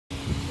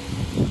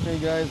Hey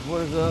guys,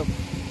 what is up?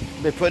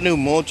 They put new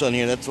mulch on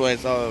here, that's why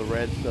it's all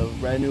red stuff,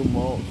 brand new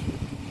mulch.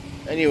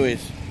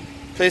 Anyways,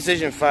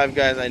 PlayStation 5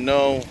 guys, I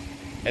know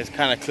it's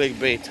kind of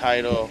clickbait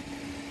title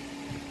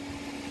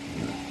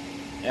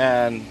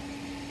and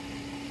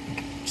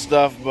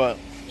stuff, but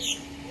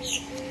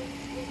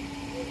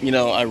you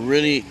know, I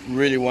really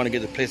want to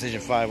get the PlayStation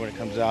 5 when it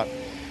comes out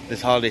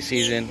this holiday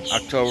season,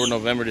 October,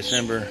 November,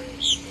 December.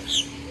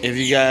 If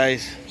you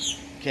guys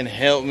can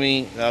help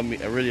me, I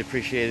really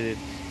appreciate it.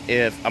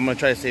 If I'm gonna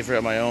try to save for it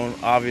on my own,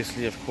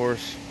 obviously, of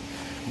course.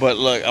 But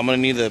look, I'm gonna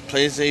need the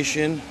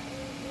PlayStation,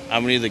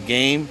 I'm gonna need the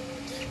game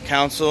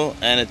console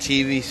and a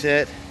TV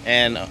set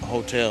and a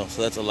hotel.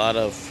 So that's a lot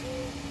of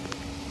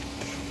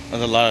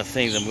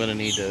things I'm gonna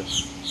need to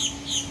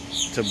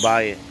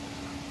buy it.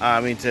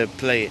 To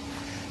play it.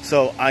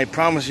 So I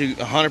promise you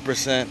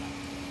 100%,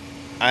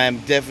 I am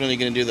definitely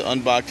gonna do the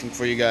unboxing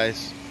for you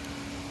guys.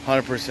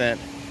 100%.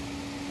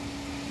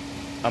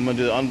 I'm gonna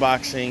do the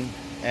unboxing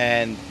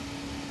and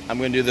I'm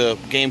gonna do the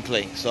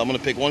gameplay. So I'm gonna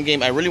pick one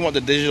game. I really want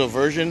the digital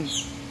version.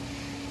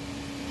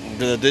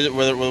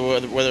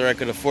 Whether I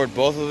could afford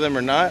both of them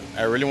or not,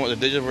 I really want the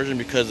digital version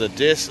because the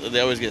discs, they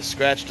always get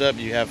scratched up.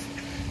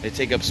 They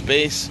take up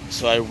space.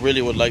 So I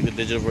really would like the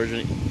digital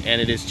version,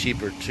 and it is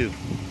cheaper too.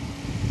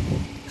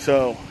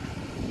 So,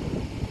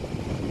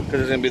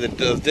 because it's gonna be the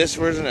disc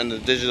version and the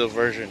digital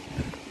version,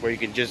 where you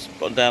can just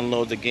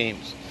download the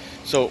games.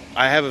 So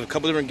I have a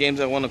couple different games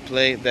I want to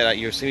play that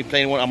you're seeing me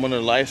playing one. I'm gonna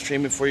live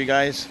stream it for you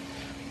guys.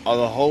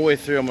 The whole way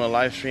through, I'm gonna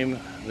live stream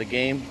the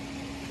game,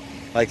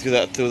 like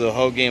through the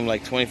whole game,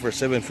 like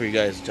 24/7 for you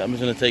guys. I'm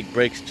just gonna take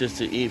breaks just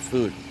to eat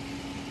food.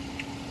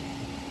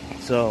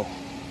 So,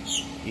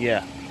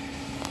 yeah.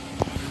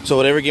 So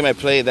whatever game I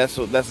play, that's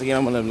the game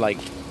I'm gonna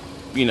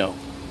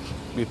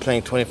be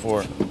playing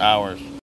 24 hours.